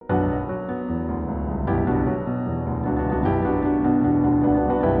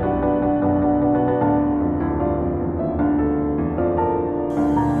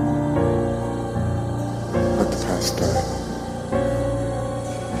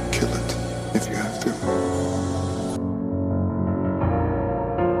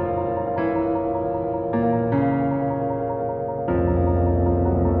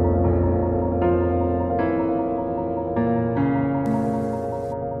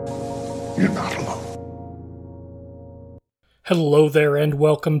You're not alone. Hello there, and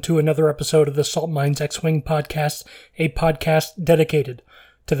welcome to another episode of the Salt Mines X-Wing Podcast, a podcast dedicated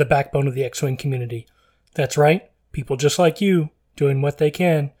to the backbone of the X-Wing community. That's right, people just like you, doing what they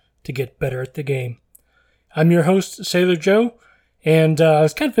can to get better at the game. I'm your host, Sailor Joe, and I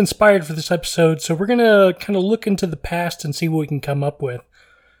was kind of inspired for this episode, so we're going to kind of look into the past and see what we can come up with.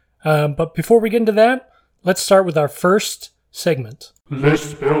 But before we get into that, let's start with our first segment.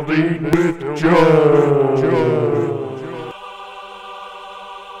 List building with Joe.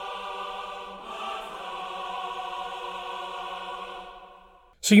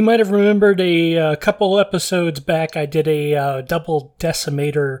 So you might have remembered a couple episodes back, I did a double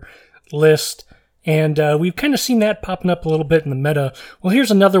decimator list, and we've kind of seen that popping up a little bit in the meta. Well,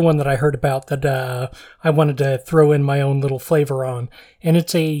 here's another one that I heard about that I wanted to throw in my own little flavor on, and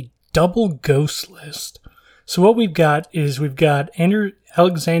it's a double ghost list. So what we've got is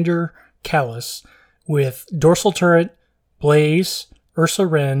Alexander Kallus with Dorsal Turret, Blaze, Ursa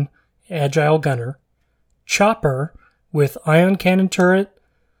Wren, Agile Gunner, Chopper with Ion Cannon Turret,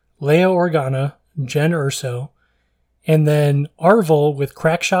 Leia Organa, Jen Urso, and then Arvel with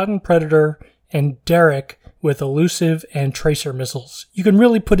Crackshot and Predator, and Derek with Elusive and Tracer missiles. You can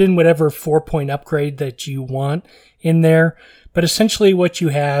really put in whatever 4-point upgrade that you want in there, but essentially what you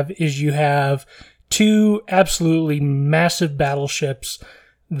have is you have two absolutely massive battleships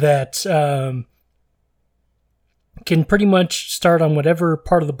that can pretty much start on whatever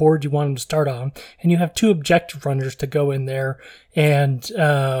part of the board you want them to start on, and you have two objective runners to go in there and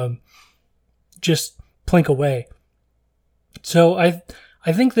just plink away. So I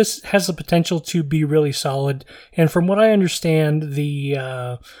think this has the potential to be really solid, and from what I understand,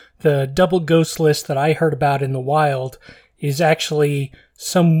 the double ghost list that I heard about in the wild is actually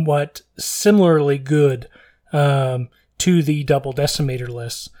somewhat similarly good to the double decimator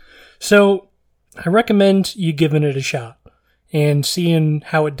list. So I recommend you giving it a shot and seeing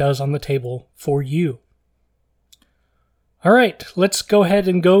how it does on the table for you. All right, let's go ahead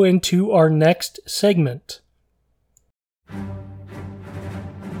and go into our next segment.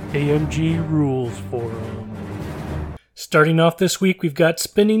 AMG Rules Forum. Starting off this week, we've got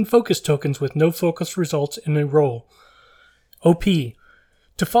spinning focus tokens with no focus results in a roll. OP.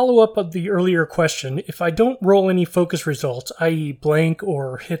 To follow up on the earlier question, if I don't roll any focus results, i.e. blank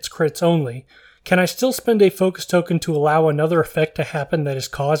or hits crits only, can I still spend a focus token to allow another effect to happen that is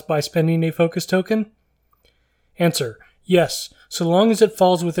caused by spending a focus token? Answer: yes, so long as it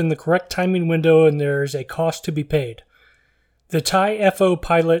falls within the correct timing window and there is a cost to be paid. The TIE FO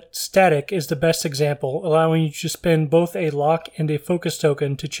Pilot Static is the best example, allowing you to spend both a lock and a focus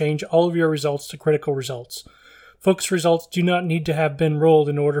token to change all of your results to critical results. Focus results do not need to have been rolled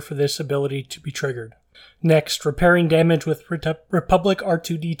in order for this ability to be triggered. Next, repairing damage with Republic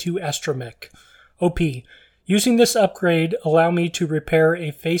R2-D2 Astromech. OP. Using this upgrade, allow me to repair a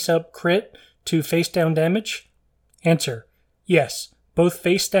face-up crit to face-down damage? Answer: yes, both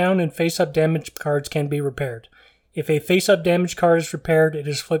face-down and face-up damage cards can be repaired. If a face-up damage card is repaired, it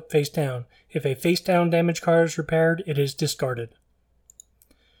is flipped face-down. If a face-down damage card is repaired, it is discarded.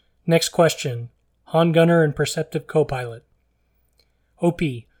 Next question. Han Gunner and Perceptive Copilot. OP.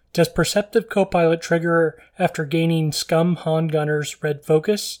 Does Perceptive Copilot trigger after gaining Scum Han Gunner's red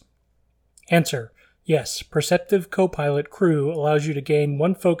focus? Answer: yes, Perceptive Copilot Crew allows you to gain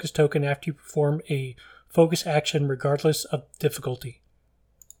one focus token after you perform a focus action regardless of difficulty.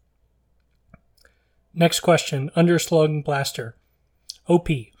 Next question, Underslung Blaster. OP.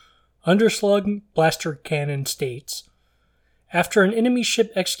 Underslung Blaster Cannon states, after an enemy ship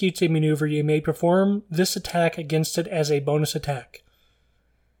executes a maneuver, you may perform this attack against it as a bonus attack.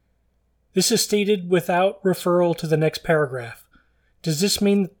 This is stated without referral to the next paragraph. Does this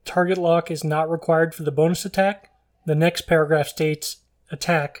mean the target lock is not required for the bonus attack? The next paragraph states,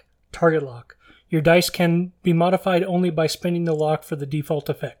 attack, target lock. Your dice can be modified only by spending the lock for the default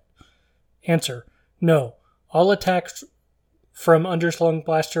effect. Answer: no. All attacks from Underslung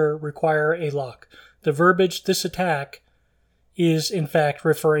Blaster require a lock. The verbiage, this attack, is in fact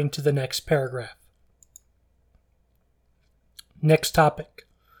referring to the next paragraph. Next topic.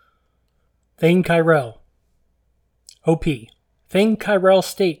 Thane Kyrell. OP. Thane Kyrell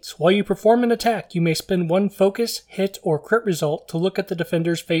states, while you perform an attack, you may spend one focus, hit, or crit result to look at the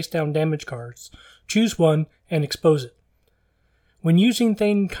defender's face-down damage cards. Choose one and expose it. When using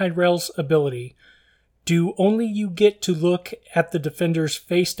Thane Kyrell's ability, do only you get to look at the defender's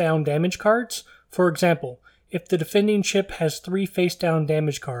face-down damage cards? For example, if the defending ship has 3 face-down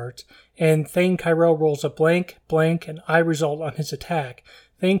damage cards, and Thane Kyrell rolls a blank, blank, and I result on his attack,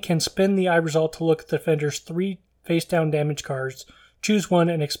 Thane can spend the I result to look at the defender's 3 face-down damage cards, choose one,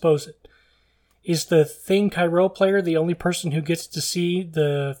 and expose it. Is the Thane Tyrell player the only person who gets to see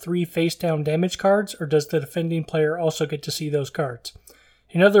the 3 face-down damage cards, or does the defending player also get to see those cards?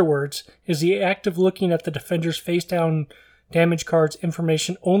 In other words, is the act of looking at the defender's face-down damage cards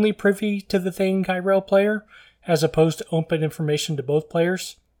information only privy to the Thane Tyrell player, as opposed to open information to both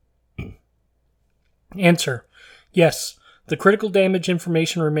players? Answer: yes. The critical damage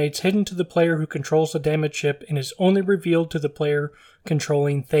information remains hidden to the player who controls the damage chip and is only revealed to the player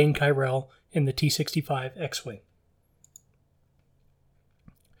controlling Thane Tyrell in the T-65 X-Wing.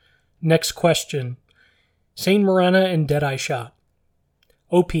 Next question. Sane Marana and Deadeye Shot.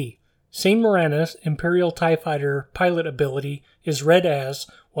 OP. Sane Marana's Imperial TIE Fighter pilot ability is read as,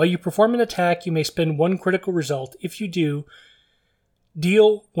 while you perform an attack, you may spend 1 critical result. If you do,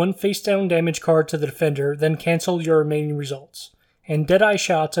 deal 1 face-down damage card to the defender, then cancel your remaining results. And Deadeye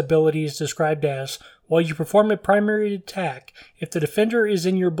Shot's ability is described as, while you perform a primary attack, if the defender is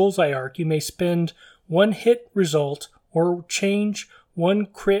in your bullseye arc, you may spend 1 hit result or change 1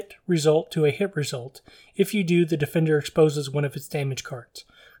 crit result to a hit result. If you do, the defender exposes 1 of its damage cards.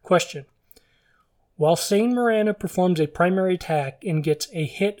 Question. While Sane Marana performs a primary attack and gets a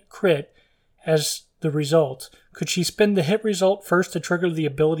hit crit as the result, could she spend the hit result first to trigger the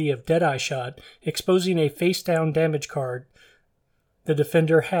ability of Deadeye Shot, exposing a face-down damage card the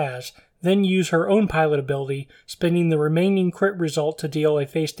defender has, then use her own pilot ability, spending the remaining crit result to deal a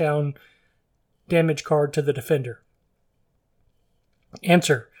face-down damage card to the defender?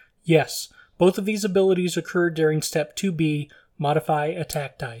 Answer: yes. Both of these abilities occur during Step 2B, Modify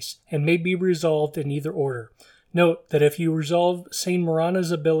Attack Dice, and may be resolved in either order. Note that if you resolve Sane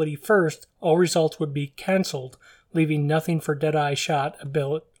Marana's ability first, all results would be cancelled, leaving nothing for Deadeye Shot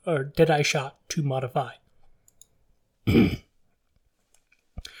to modify.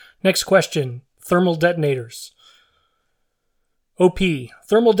 Next question. Thermal detonators. OP.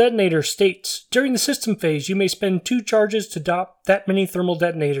 Thermal detonator states, during the system phase, you may spend 2 charges to drop that many thermal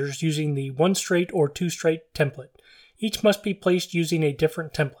detonators using the 1 straight or 2 straight template. Each must be placed using a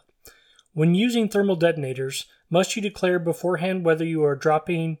different template. When using thermal detonators, must you declare beforehand whether you are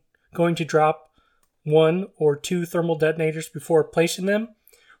going to drop 1 or 2 thermal detonators before placing them?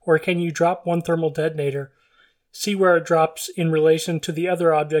 Or can you drop 1 thermal detonator, see where it drops in relation to the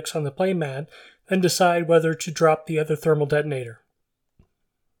other objects on the playmat, then decide whether to drop the other thermal detonator?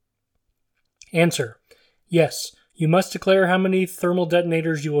 Answer: yes. You must declare how many thermal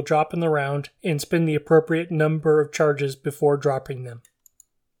detonators you will drop in the round and spend the appropriate number of charges before dropping them.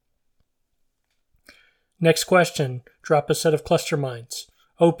 Next question. Drop a set of cluster mines.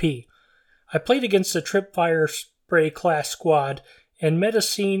 OP. I played against a Tripfire Spray class squad and met a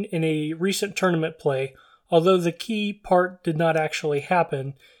scene in a recent tournament play, although the key part did not actually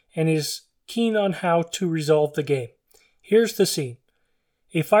happen, and is keen on how to resolve the game. Here's the scene.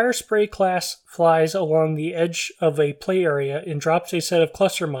 A Fire Spray class flies along the edge of a play area and drops a set of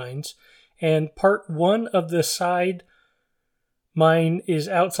cluster mines, and part 1 of the side mine is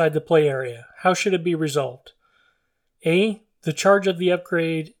outside the play area. How should it be resolved? A. The charge of the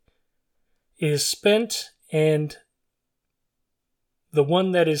upgrade is spent, and the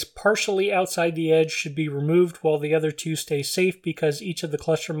one that is partially outside the edge should be removed while the other 2 stay safe because each of the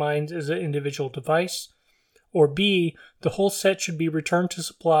cluster mines is an individual device. Or B. The whole set should be returned to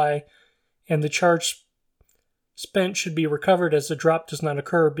supply, and the charge spent should be recovered as the drop does not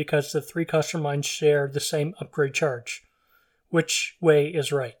occur because the 3 cluster mines share the same upgrade charge. Which way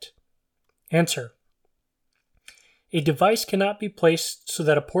is right? Answer: a device cannot be placed so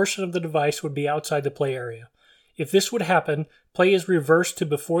that a portion of the device would be outside the play area. If this would happen, play is reversed to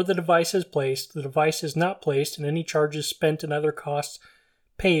before the device is placed, the device is not placed, and any charges spent and other costs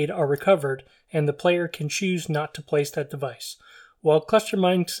paid are recovered, and the player can choose not to place that device. While cluster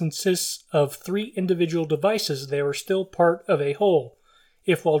mine consists of 3 individual devices, they are still part of a whole.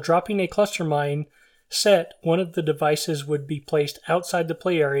 If while dropping a cluster mine set, one of the devices would be placed outside the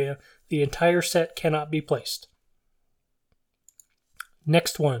play area, the entire set cannot be placed.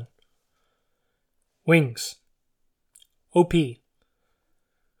 Next one. Wings. OP.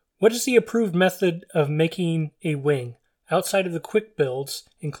 What is the approved method of making a wing? Outside of the quick builds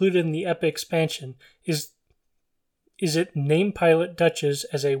included in the Epic expansion, is it name pilot Duchess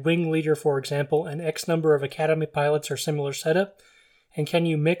as a wing leader, for example, and X number of Academy pilots or similar setup? And can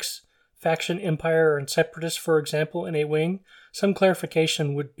you mix Faction, Empire, and Separatist, for example, in a wing? Some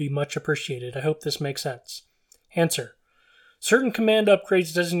clarification would be much appreciated. I hope this makes sense. Answer. Certain command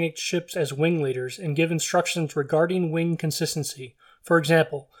upgrades designate ships as wing leaders and give instructions regarding wing consistency. For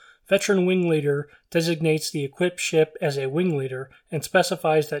example, Veteran Wing Leader designates the equipped ship as a wing leader and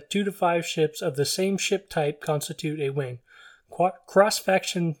specifies that 2 to 5 ships of the same ship type constitute a wing.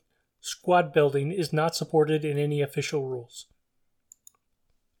 Cross-faction squad building is not supported in any official rules.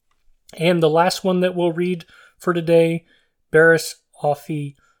 And the last one that we'll read for today, Barriss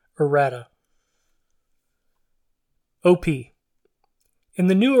Offee Errata. OP. In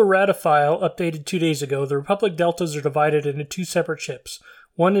the new errata file updated 2 days ago, the Republic Deltas are divided into 2 separate ships.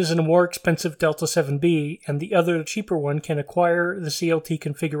 One is in a more expensive Delta 7B, and the other, the cheaper one, can acquire the CLT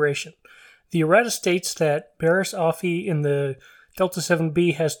configuration. The errata states that Barriss Offee in the Delta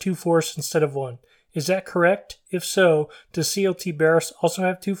 7B has 2 force instead of 1. Is that correct? If so, does CLT Barriss also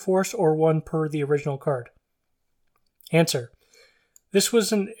have 2 force or 1 per the original card? Answer. This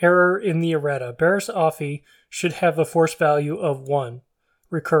was an error in the errata. Barriss Offee should have a force value of 1,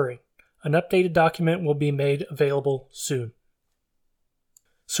 recurring. An updated document will be made available soon.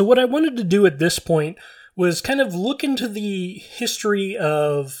 So what I wanted to do at this point was kind of look into the history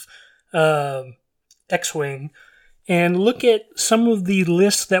of X-Wing and look at some of the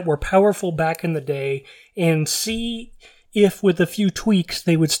lists that were powerful back in the day and see if with a few tweaks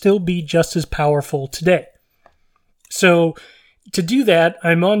they would still be just as powerful today. So to do that,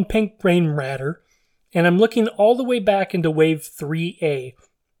 I'm on Pink Brain Radar, and I'm looking all the way back into Wave 3A.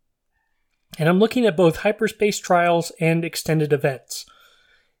 And I'm looking at both hyperspace trials and extended events.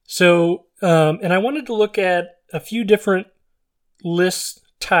 So, and I wanted to look at a few different list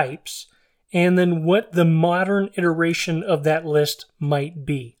types and then what the modern iteration of that list might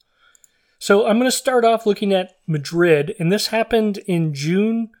be. So I'm going to start off looking at Madrid, and this happened in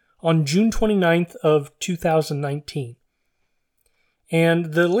on June 29th of 2019.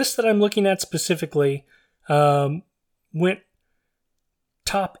 And the list that I'm looking at specifically went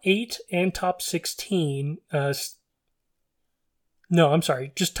top 8 and top 16. Just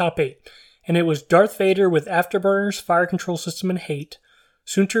top 8. And it was Darth Vader with Afterburners, Fire Control System, and Hate,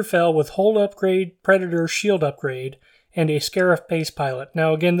 Soontir Fel with Hold Upgrade, Predator, Shield Upgrade, and a Scarif Base Pilot.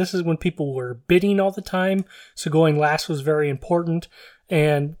 Now again, this is when people were bidding all the time, so going last was very important,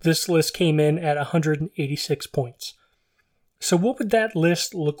 and this list came in at 186 points. So what would that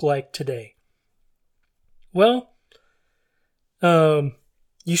list look like today? Well,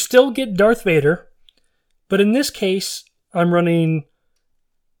 you still get Darth Vader, but in this case, I'm running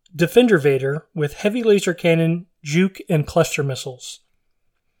Defender Vader with Heavy Laser Cannon, Juke, and Cluster Missiles.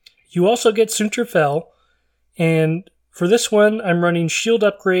 You also get Soontir Fel, and for this one, I'm running Shield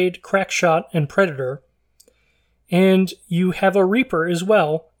Upgrade, Crackshot, and Predator. And you have a Reaper as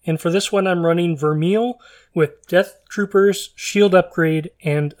well, and for this one, I'm running Vermeil with Death Troopers, Shield Upgrade,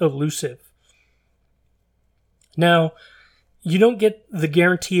 and Elusive. Now, you don't get the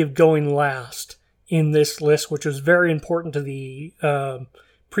guarantee of going last in this list, which was very important to the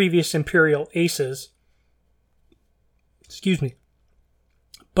previous Imperial Aces. Excuse me.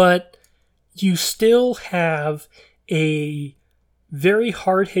 But you still have a very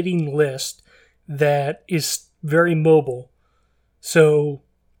hard-hitting list that is very mobile. So,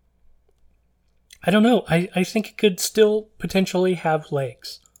 I don't know. I think it could still potentially have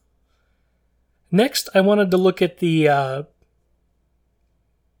legs. Next, I wanted to look at the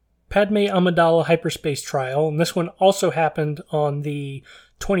Padme Amidala Hyperspace Trial, and this one also happened on the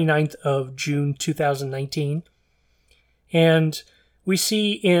 29th of June 2019. And we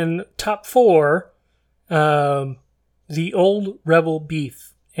see in top 4 the old Rebel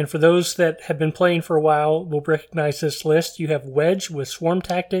Beef. And for those that have been playing for a while will recognize this list. You have Wedge with Swarm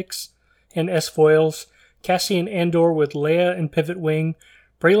Tactics and S-Foils, Cassian Andor with Leia and Pivot Wing,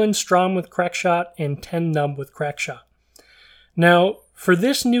 Braylon Strom with Crackshot, and Ten Numb with Crackshot. Now, for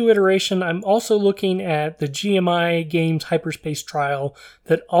this new iteration, I'm also looking at the GMI Games Hyperspace Trial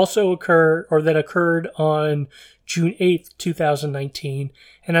that occurred on June 8th, 2019.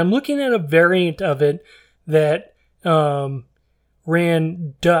 And I'm looking at a variant of it that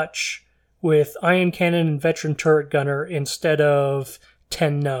ran Dutch with Ion Cannon and Veteran Turret Gunner instead of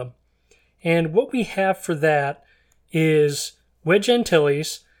Ten Numb. And what we have for that is Wedge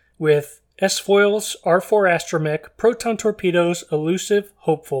Antilles with S-Foils, R4 Astromech, Proton Torpedoes, Elusive,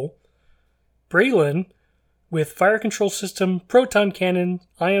 Hopeful, Braylon with Fire Control System, Proton Cannon,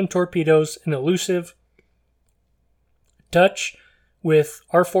 Ion Torpedoes, and Elusive, Dutch with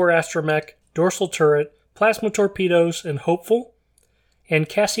R4 Astromech, Dorsal Turret, Plasma Torpedoes, and Hopeful, and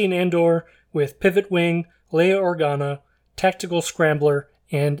Cassian Andor with Pivot Wing, Leia Organa, Tactical Scrambler,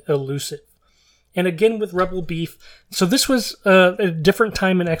 and Elusive. And again with Rebel Beef. So this was a different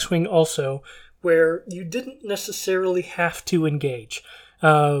time in X-Wing also, where you didn't necessarily have to engage.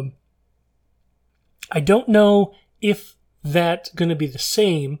 I don't know if that's going to be the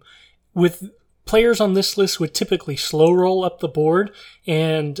same. With players on this list would typically slow roll up the board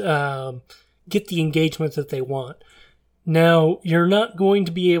and get the engagement that they want. Now, you're not going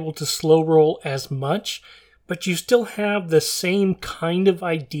to be able to slow roll as much, but you still have the same kind of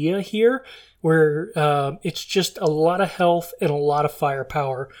idea here, where it's just a lot of health and a lot of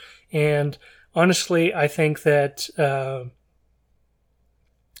firepower. And honestly, I think that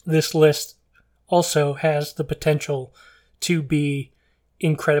this list also has the potential to be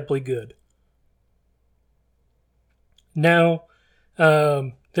incredibly good. Now,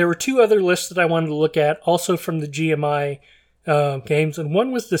 there were two other lists that I wanted to look at, also from the GMI games, and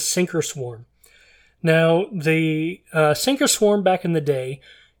one was the Sinker Swarm. Now, the Sinker Swarm back in the day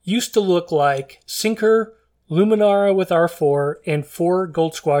used to look like Sinker, Luminara with R4, and 4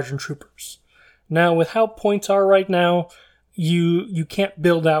 Gold Squadron Troopers. Now, with how points are right now, you can't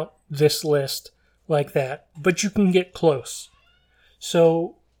build out this list like that, but you can get close.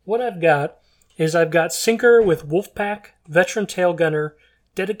 So, what I've got is I've got Sinker with Wolfpack, Veteran Tail Gunner,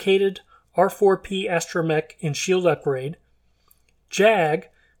 Dedicated, R4P Astromech, and Shield Upgrade. Jag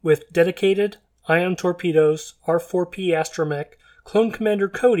with Dedicated, Ion Torpedoes, R4P Astromech, Clone Commander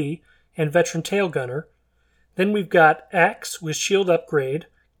Cody, and Veteran Tail Gunner. Then we've got Axe with Shield Upgrade,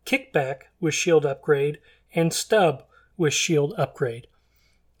 Kickback with Shield Upgrade, and Stub with Shield Upgrade.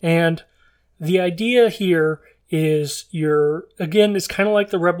 And the idea here is it's kind of like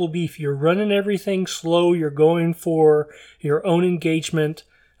the Rebel Beef. You're running everything slow. You're going for your own engagement.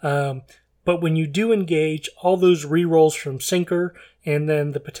 But when you do engage, all those rerolls from Sinker and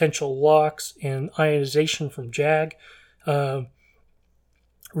then the potential locks and ionization from Jag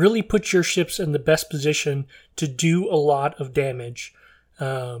really put your ships in the best position to do a lot of damage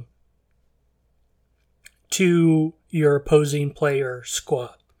to your opposing player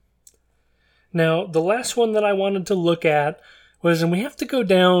squad. Now, the last one that I wanted to look at was, and we have to go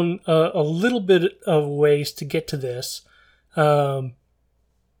down a little bit of ways to get to this, but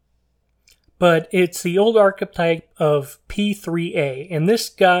it's the old archetype of P3A, and this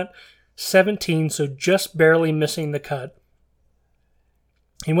got 17, so just barely missing the cut.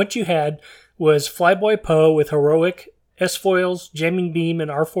 And what you had was Flyboy Poe with Heroic, S-Foils, Jamming Beam,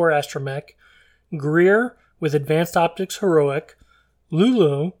 and R4 Astromech, Greer with Advanced Optics Heroic,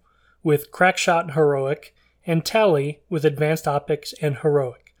 Lulu with Crackshot and Heroic, and Tally with Advanced Optics and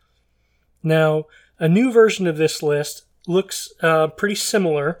Heroic. Now, a new version of this list looks pretty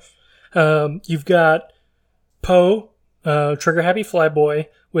similar. You've got Poe, Trigger Happy Flyboy,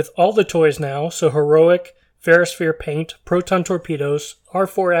 with all the toys now, so Heroic, Ferrosphere Paint, Proton Torpedoes,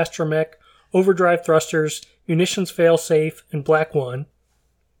 R4 Astromech, Overdrive Thrusters, Munitions Failsafe, and Black One.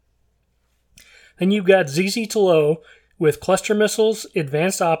 Then you've got ZZ Talo with Cluster Missiles,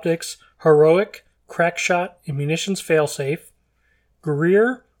 Advanced Optics, Heroic, Crackshot, and Munitions Failsafe,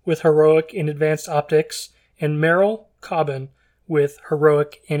 Greer with Heroic and Advanced Optics, and Merrill Cobbin with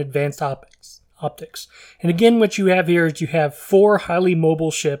Heroic and Advanced Optics. And again, what you have here is you have 4 highly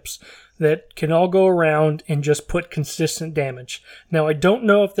mobile ships that can all go around and just put consistent damage. Now, I don't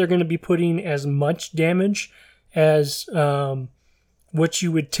know if they're going to be putting as much damage as what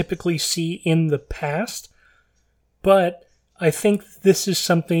you would typically see in the past, but I think this is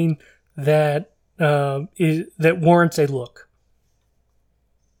something that that warrants a look.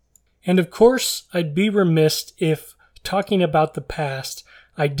 And of course, I'd be remiss if, talking about the past,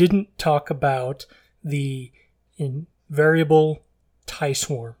 I didn't talk about the invariable TIE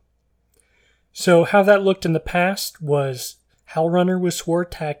Swarm. So how that looked in the past was Hellrunner with Swarm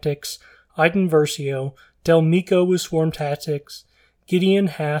Tactics, Iden Versio, Del Meeko with Swarm Tactics, Gideon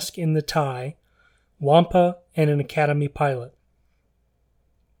Hask in the TIE, Wampa, and an Academy pilot.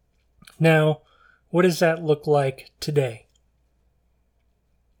 Now, what does that look like today?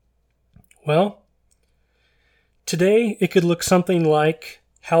 Well, today it could look something like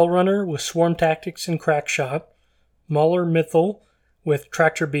Hellrunner with Swarm Tactics and Crackshot, Mauler Mythal with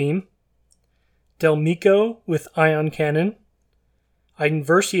Tractor Beam, Del Meeko with Ion Cannon, Iden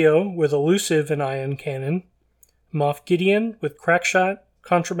Versio with Elusive and Ion Cannon, Moff Gideon with Crackshot,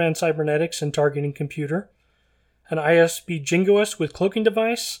 Contraband Cybernetics, and Targeting Computer, an ISB Jingoist with Cloaking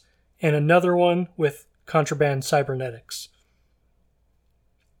Device, and another one with Contraband Cybernetics.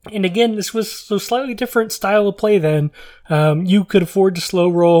 And again, this was a slightly different style of play then. You could afford to slow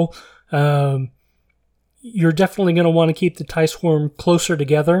roll. You're definitely going to want to keep the TIE Swarm closer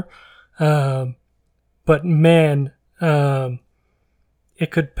together. But man,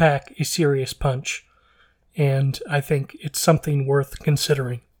 it could pack a serious punch. And I think it's something worth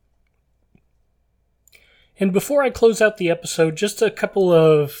considering. And before I close out the episode, just a couple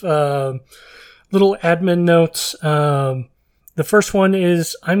of little admin notes. The first one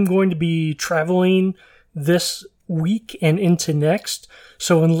is I'm going to be traveling this week and into next.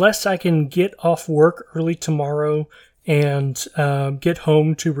 So unless I can get off work early tomorrow and get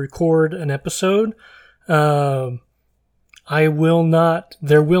home to record an episode, there will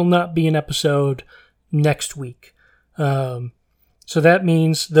not be an episode next week. So that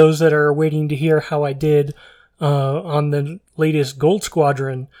means those that are waiting to hear how I did on the latest Gold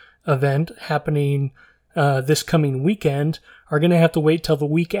Squadron event happening this coming weekend are going to have to wait till the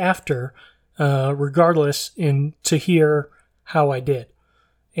week after, regardless, to hear how I did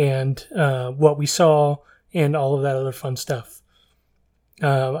and what we saw and all of that other fun stuff.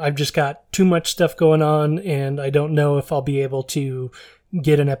 I've just got too much stuff going on, and I don't know if I'll be able to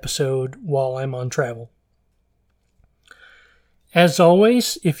get an episode while I'm on travel. As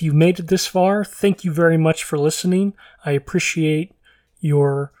always, if you've made it this far, thank you very much for listening. I appreciate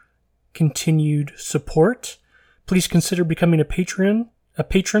your continued support. Please consider becoming a patron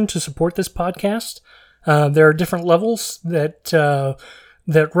to support this podcast. There are different levels that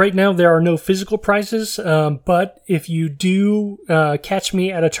right now there are no physical prizes, but if you do catch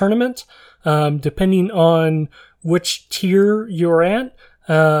me at a tournament, depending on which tier you're at,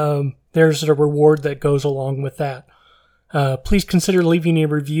 there's a reward that goes along with that. Please consider leaving a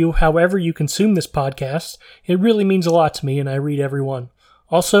review however you consume this podcast. It really means a lot to me, and I read every one.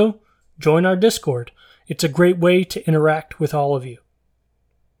 Also, join our Discord. It's a great way to interact with all of you.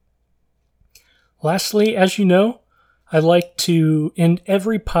 Lastly, as you know, I like to end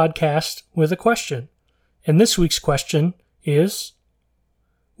every podcast with a question. And this week's question is,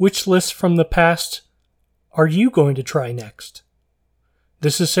 which list from the past are you going to try next?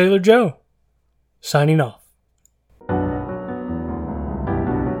 This is Sailor Joe, signing off.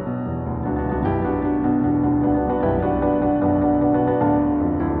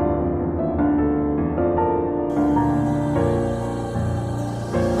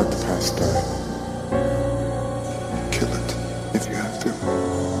 Let the past die.